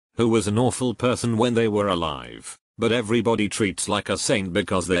who was an awful person when they were alive, but everybody treats like a saint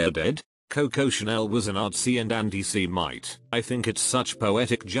because they're dead? Coco Chanel was an artsy and anti-Semite. I think it's such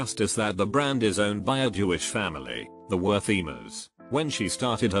poetic justice that the brand is owned by a Jewish family, the Wertheimers. When she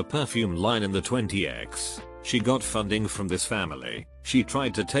started her perfume line in the 20s, she got funding from this family. She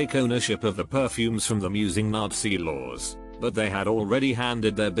tried to take ownership of the perfumes from them using Nazi laws, but they had already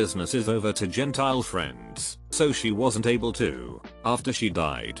handed their businesses over to Gentile friends, so she wasn't able to. After she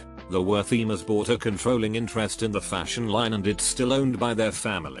died, the Wertheimers bought a controlling interest in the fashion line and it's still owned by their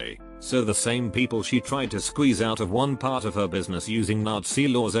family. So the same people she tried to squeeze out of one part of her business using Nazi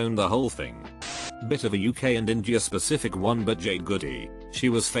laws own the whole thing. Bit of a UK and India specific one, but Jade Goody. She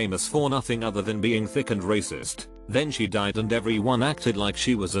was famous for nothing other than being thick and racist. Then she died and everyone acted like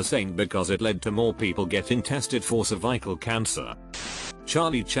she was a saint because it led to more people getting tested for cervical cancer.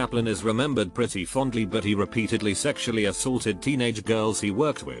 Charlie Chaplin is remembered pretty fondly, but he repeatedly sexually assaulted teenage girls he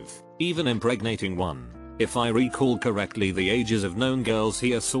worked with, even impregnating one. If I recall correctly, the ages of known girls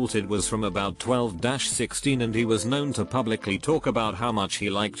he assaulted was from about 12-16, and he was known to publicly talk about how much he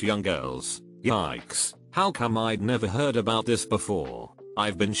liked young girls. Yikes. How come I'd never heard about this before?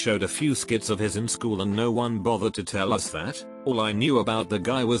 I've been showed a few skits of his in school and no one bothered to tell us that. All I knew about the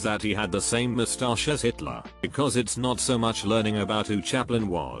guy was that he had the same mustache as Hitler. Because it's not so much learning about who Chaplin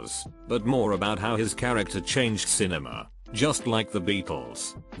was, but more about how his character changed cinema. Just like the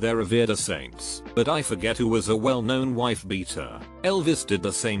Beatles, they're revered as saints. But I forget who was a well-known wife beater. Elvis did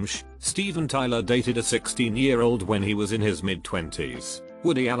the same Steven Tyler dated a 16-year-old when he was in his mid-20s.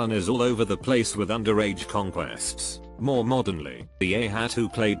 Woody Allen is all over the place with underage conquests. More modernly, the A-Hat who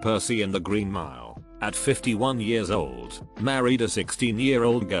played Percy in The Green Mile, at 51 years old, married a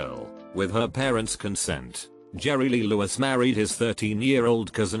 16-year-old girl, with her parents' consent. Jerry Lee Lewis married his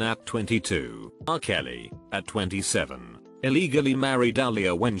 13-year-old cousin at 22. R. Kelly, at 27, illegally married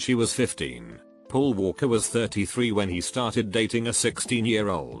Aaliyah when she was 15. Paul Walker was 33 when he started dating a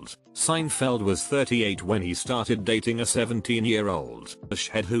 16-year-old. Seinfeld was 38 when he started dating a 17-year-old. The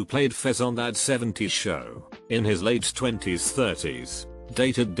shithead who played Fez on That 70s Show, in his late 20s 30s,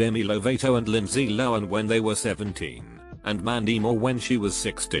 dated Demi Lovato and Lindsay Lohan when they were 17, and Mandy Moore when she was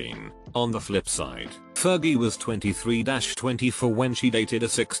 16. On the flip side, Fergie was 23-24 when she dated a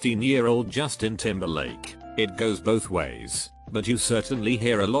 16-year-old Justin Timberlake. It goes both ways, but you certainly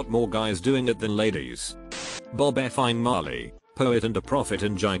hear a lot more guys doing it than ladies. Bob F. Marley, poet and a prophet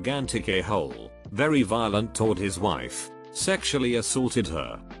and gigantic a-hole, very violent toward his wife, sexually assaulted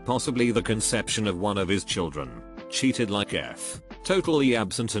her, possibly the conception of one of his children, cheated like F, totally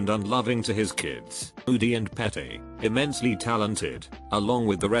absent and unloving to his kids, moody and petty, immensely talented, along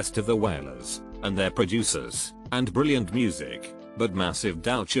with the rest of the Wailers, and their producers, and brilliant music, but massive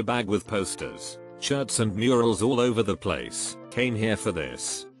douchebag with posters, shirts and murals all over the place. Came here for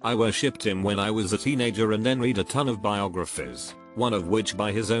this. I worshipped him when I was a teenager and then read a ton of biographies, one of which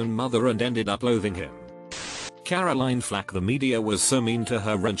by his own mother, and ended up loathing him. Caroline Flack, the media was so mean to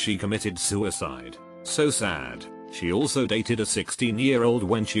her and she committed suicide. So sad. She also dated a 16-year-old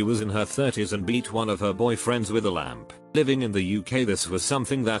when she was in her 30s and beat one of her boyfriends with a lamp. Living in the UK, this was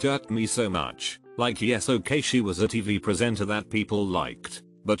something that irked me so much. Like, yes, okay, she was a TV presenter that people liked,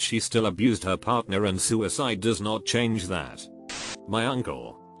 but she still abused her partner and suicide does not change that. My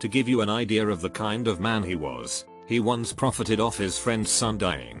uncle, to give you an idea of the kind of man he was, he once profited off his friend's son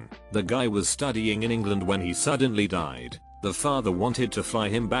dying. The guy was studying in England when he suddenly died. The father wanted to fly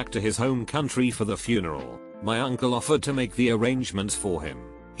him back to his home country for the funeral. My uncle offered to make the arrangements for him.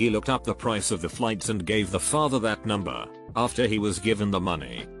 He looked up the price of the flights and gave the father that number. After he was given the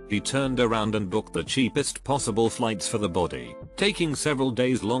money, he turned around and booked the cheapest possible flights for the body, taking several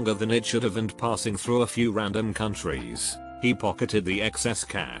days longer than it should have and passing through a few random countries. He pocketed the excess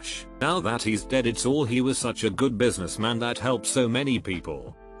cash. Now that he's dead, it's all he was such a good businessman that helped so many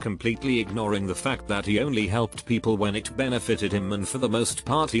people, completely ignoring the fact that he only helped people when it benefited him, and for the most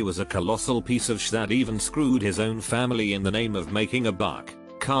part he was a colossal piece of sh that even screwed his own family in the name of making a buck.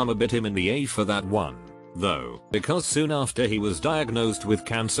 Karma bit him in the A for that one, though, because soon after he was diagnosed with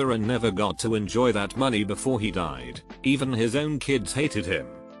cancer and never got to enjoy that money before he died. Even his own kids hated him.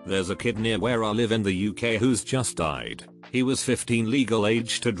 There's a kid near where I live in the UK who's just died. He was 15, legal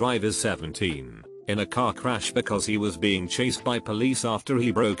age to drive is 17. In a car crash because he was being chased by police after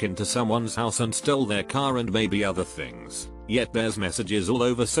he broke into someone's house and stole their car and maybe other things. Yet there's messages all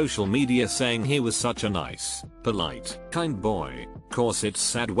over social media saying he was such a nice, polite, kind boy. Course it's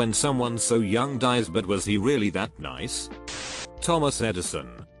sad when someone so young dies, but was he really that nice? Thomas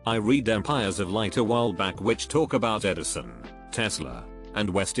Edison. I read Empires of Light a while back which talk about Edison, Tesla, and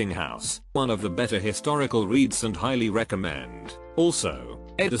Westinghouse. One of the better historical reads and highly recommend. Also,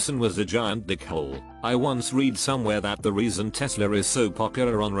 Edison was a giant dickhole. I once read somewhere that the reason Tesla is so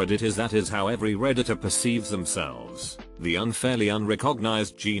popular on Reddit is that is how every Redditor perceives themselves. The unfairly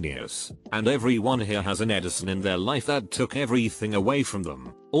unrecognized genius. And everyone here has an Edison in their life that took everything away from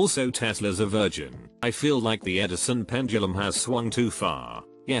them. Also, Tesla's a virgin. I feel like the Edison pendulum has swung too far.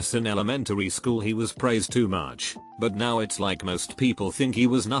 Yes, in elementary school he was praised too much, but now it's like most people think he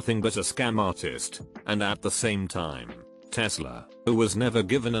was nothing but a scam artist. And at the same time, Tesla, who was never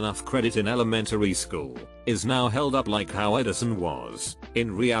given enough credit in elementary school, is now held up like how Edison was.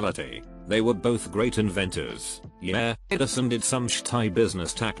 In reality, they were both great inventors. Yeah, Edison did some shitty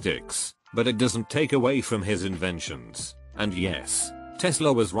business tactics, but it doesn't take away from his inventions. And yes,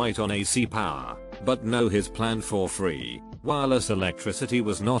 Tesla was right on AC power, but no, his plan for free wireless electricity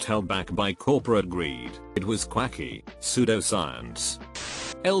was not held back by corporate greed. It was quacky pseudoscience.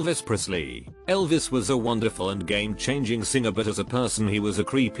 Elvis Presley. Elvis was a wonderful and game-changing singer, but as a person he was a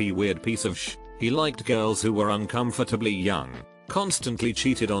creepy weird piece of He liked girls who were uncomfortably young, constantly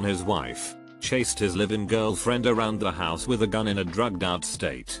cheated on his wife, chased his live-in girlfriend around the house with a gun in a drugged-out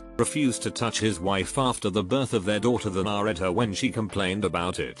state, refused to touch his wife after the birth of their daughter, then married her when she complained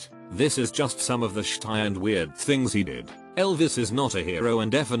about it. This is just some of the shitty and weird things he did. Elvis is not a hero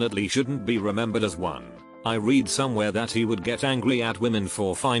and definitely shouldn't be remembered as one. I read somewhere that he would get angry at women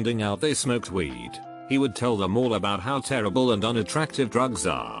for finding out they smoked weed. He would tell them all about how terrible and unattractive drugs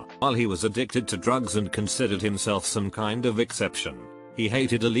are, while he was addicted to drugs and considered himself some kind of exception. He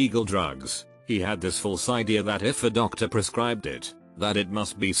hated illegal drugs. He had this false idea that if a doctor prescribed it, that it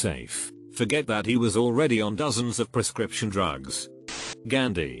must be safe. Forget that, he was already on dozens of prescription drugs.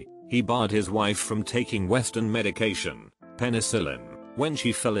 Gandhi. He barred his wife from taking Western medication, penicillin, when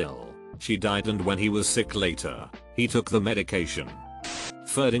she fell ill. She died, and when he was sick later, he took the medication.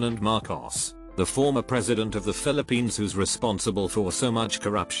 Ferdinand Marcos. The former president of the Philippines, who's responsible for so much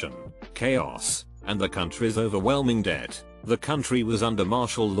corruption, chaos, and the country's overwhelming debt. The country was under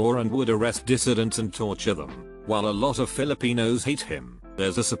martial law and would arrest dissidents and torture them. While a lot of Filipinos hate him,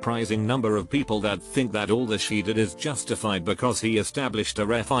 there's a surprising number of people that think that all the he did is justified because he established a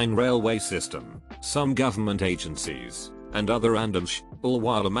refined railway system, some government agencies, and other random all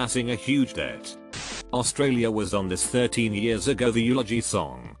while amassing a huge debt. Australia was on this 13 years ago. The eulogy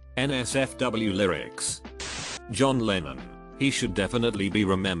song, NSFW lyrics. John Lennon. He should definitely be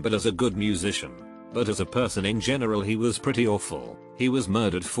remembered as a good musician, but as a person in general he was pretty awful. He was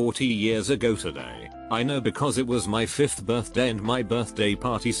murdered 40 years ago today. I know, because it was my 5th birthday and my birthday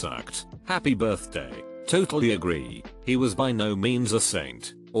party sucked. Happy birthday. Totally agree. He was by no means a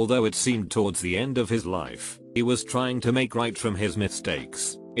saint, although it seemed towards the end of his life, he was trying to make right from his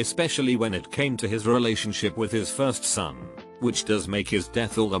mistakes, especially when it came to his relationship with his first son, which does make his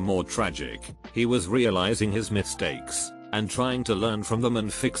death all the more tragic. He was realizing his mistakes and trying to learn from them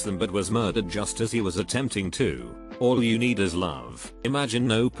and fix them, but was murdered just as he was attempting to. All you need is love. Imagine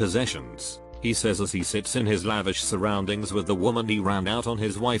no possessions, he says as he sits in his lavish surroundings with the woman he ran out on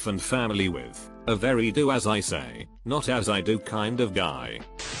his wife and family with. A very do as I say, not as I do kind of guy.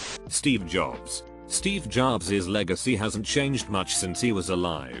 Steve Jobs. Steve Jobs' legacy hasn't changed much since he was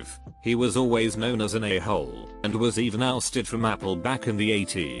alive. He was always known as an a-hole, and was even ousted from Apple back in the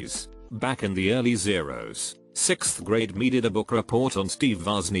 80s. Back in the early zeros, 6th grade me did a book report on Steve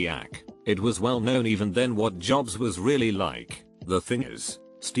Wozniak. It was well known even then what Jobs was really like. The thing is,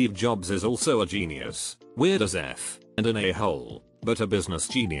 Steve Jobs is also a genius, weird as F, and an a-hole, but a business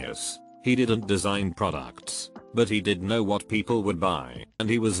genius. He didn't design products, but he did know what people would buy, and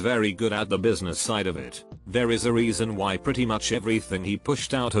he was very good at the business side of it. There is a reason why pretty much everything he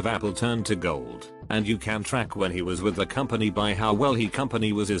pushed out of Apple turned to gold, and you can track when he was with the company by how well his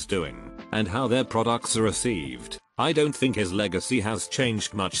company is doing, and how their products are received. I don't think his legacy has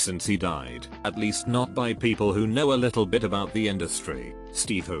changed much since he died, at least not by people who know a little bit about the industry.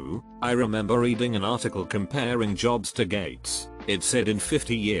 Steve who? I remember reading an article comparing Jobs to Gates. It said in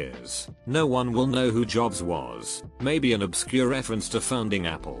 50 years, no one will know who Jobs was. Maybe an obscure reference to founding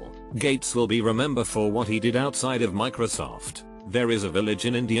Apple. Gates will be remembered for what he did outside of Microsoft. There is a village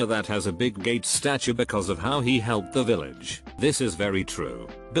in India that has a big Gates statue because of how he helped the village. This is very true.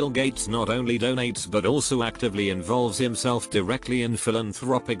 Bill Gates not only donates but also actively involves himself directly in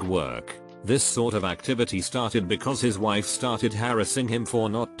philanthropic work. This sort of activity started because his wife started harassing him for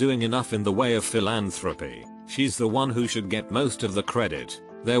not doing enough in the way of philanthropy. She's the one who should get most of the credit.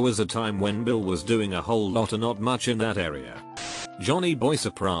 There was a time when Bill was doing a whole lot and not much in that area. Johnny Boy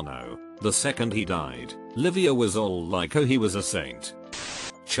Soprano. The second he died, Livia was all like, oh, he was a saint.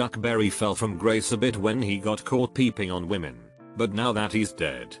 Chuck Berry fell from grace a bit when he got caught peeping on women. But now that he's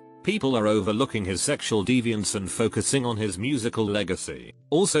dead, people are overlooking his sexual deviance and focusing on his musical legacy.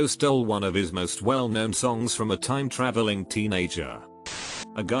 Also stole one of his most well-known songs from a time-traveling teenager.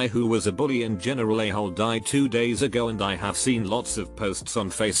 A guy who was a bully and general a-hole died 2 days ago, and I have seen lots of posts on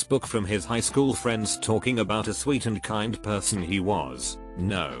Facebook from his high school friends talking about a sweet and kind person he was.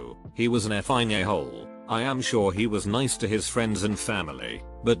 No, he was an effing a-hole. I am sure he was nice to his friends and family,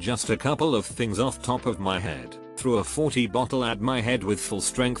 but just a couple of things off top of my head. Threw a 40 bottle at my head with full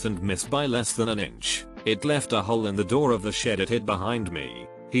strength and missed by less than an inch. It left a hole in the door of the shed it hid behind me.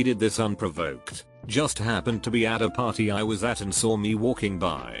 He did this unprovoked. Just happened to be at a party I was at and saw me walking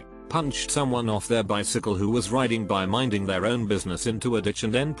by. Punched someone off their bicycle who was riding by minding their own business into a ditch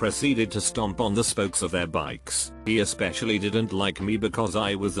and then proceeded to stomp on the spokes of their bikes. He especially didn't like me because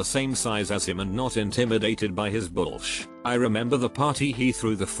I was the same size as him and not intimidated by his bullsh. I remember the party he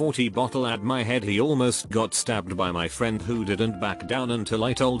threw the 40 bottle at my head. He almost got stabbed by my friend who didn't back down until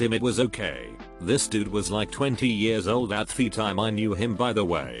I told him it was okay. This dude was like 20 years old at the time I knew him, by the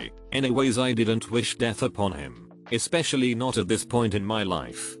way. Anyways, I didn't wish death upon him, especially not at this point in my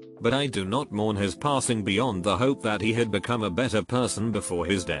life. But I do not mourn his passing beyond the hope that he had become a better person before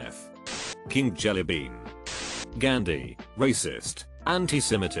his death. King Jellybean. Gandhi, racist,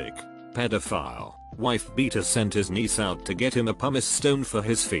 anti-Semitic, pedophile, wife beater sent his niece out to get him a pumice stone for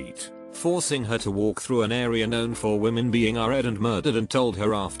his feet, forcing her to walk through an area known for women being unread and murdered, and told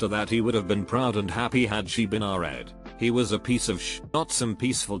her after that he would have been proud and happy had she been unread. He was a piece of not some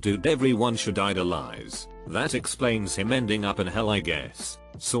peaceful dude everyone should idolize. That explains him ending up in hell, I guess.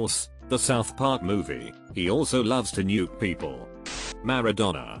 Source: the South Park movie. He also loves to nuke people.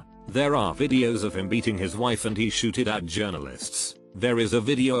 Maradona. There are videos of him beating his wife and he shooted at journalists. There is a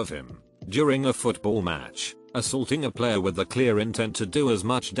video of him, during a football match, assaulting a player with the clear intent to do as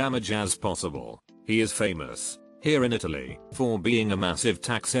much damage as possible. He is famous, here in Italy, for being a massive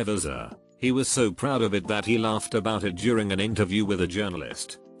tax evader. He was so proud of it that he laughed about it during an interview with a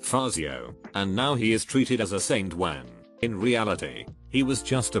journalist, Fazio, and now he is treated as a saint when, in reality, he was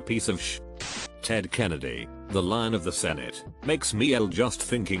just a piece of Ted Kennedy, the Lion of the Senate, makes me ill just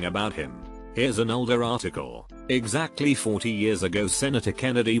thinking about him. Here's an older article. Exactly 40 years ago, Senator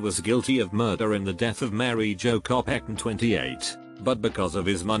Kennedy was guilty of murder in the death of Mary Jo Kopechne, 28. But because of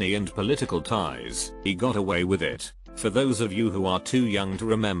his money and political ties, he got away with it. For those of you who are too young to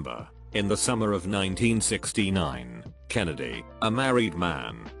remember, in the summer of 1969, Kennedy, a married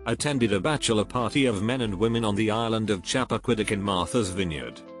man, attended a bachelor party of men and women on the island of Chappaquiddick in Martha's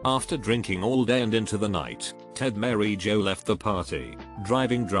Vineyard. After drinking all day and into the night, Ted Mary Jo left the party,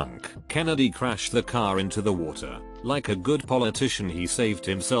 driving drunk. Kennedy crashed the car into the water. Like a good politician, he saved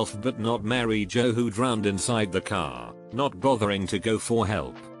himself but not Mary Jo, who drowned inside the car, not bothering to go for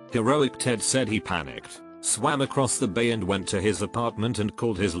help. Heroic Ted said he panicked, swam across the bay and went to his apartment and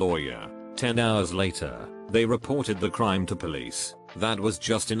called his lawyer. 10 hours later, they reported the crime to police. That was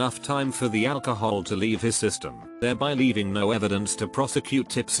just enough time for the alcohol to leave his system, thereby leaving no evidence to prosecute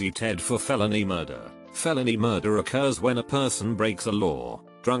Tipsy Ted for felony murder. Felony murder occurs when a person breaks a law,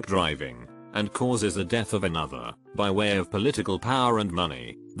 drunk driving, and causes the death of another, by way of political power and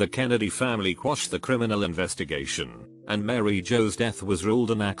money. The Kennedy family quashed the criminal investigation, and Mary Jo's death was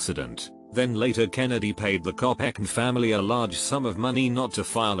ruled an accident. Then later Kennedy paid the Kopechne family a large sum of money not to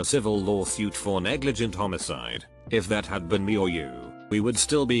file a civil lawsuit for negligent homicide. If that had been me or you, we would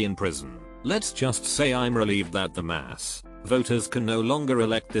still be in prison. Let's just say I'm relieved that the mass voters can no longer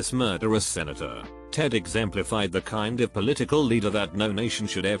elect this murderous senator. Ted exemplified the kind of political leader that no nation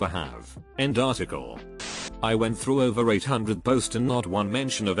should ever have. End article. I went through over 800 posts and not one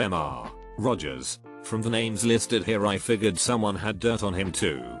mention of M.R. Rogers. From the names listed here, I figured someone had dirt on him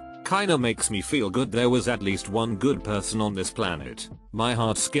too. Kinda makes me feel good there was at least one good person on this planet. My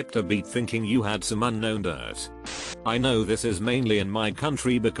heart skipped a beat thinking you had some unknown dirt. I know this is mainly in my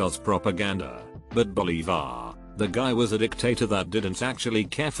country because propaganda, but Bolivar, the guy was a dictator that didn't actually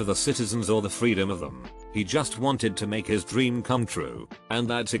care for the citizens or the freedom of them. He just wanted to make his dream come true, and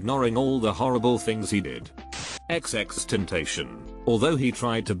that's ignoring all the horrible things he did. XXXTentacion. Although he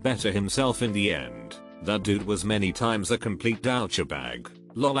tried to better himself in the end, that dude was many times a complete douchebag.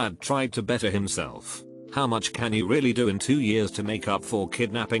 Lolad tried to better himself. How much can you really do in 2 years to make up for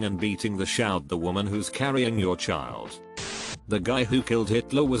kidnapping and beating the shit out the woman who's carrying your child? The guy who killed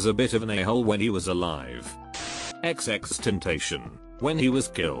Hitler was a bit of an a-hole when he was alive. XXXTentacion. When he was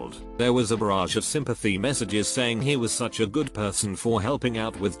killed, there was a barrage of sympathy messages saying he was such a good person for helping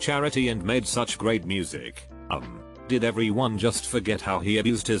out with charity and made such great music. Did everyone just forget how he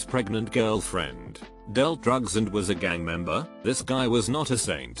abused his pregnant girlfriend, dealt drugs and was a gang member? This guy was not a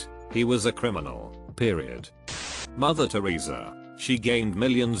saint. He was a criminal. Period. Mother Teresa. She gained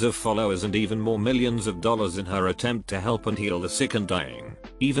millions of followers and even more millions of dollars in her attempt to help and heal the sick and dying.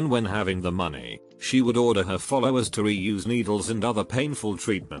 Even when having the money, she would order her followers to reuse needles and other painful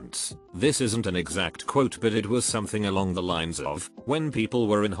treatments. This isn't an exact quote, but it was something along the lines of, when people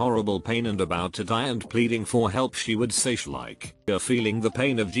were in horrible pain and about to die and pleading for help, she would say like, "You're feeling the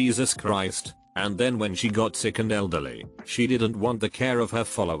pain of Jesus Christ." And then when she got sick and elderly, she didn't want the care of her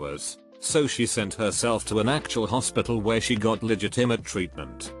followers. So she sent herself to an actual hospital where she got legitimate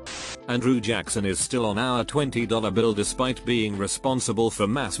treatment. Andrew Jackson is still on our $20 bill despite being responsible for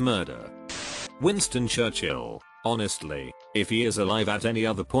mass murder. Winston Churchill. Honestly, if he is alive at any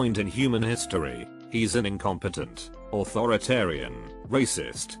other point in human history, he's an incompetent, authoritarian,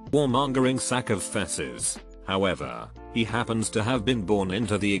 racist, warmongering sack of fesses. However, he happens to have been born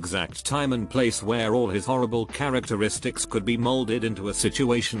into the exact time and place where all his horrible characteristics could be molded into a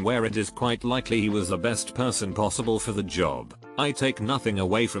situation where it is quite likely he was the best person possible for the job. I take nothing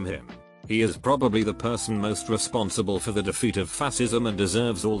away from him. He is probably the person most responsible for the defeat of fascism and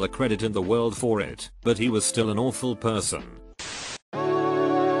deserves all the credit in the world for it. But he was still an awful person.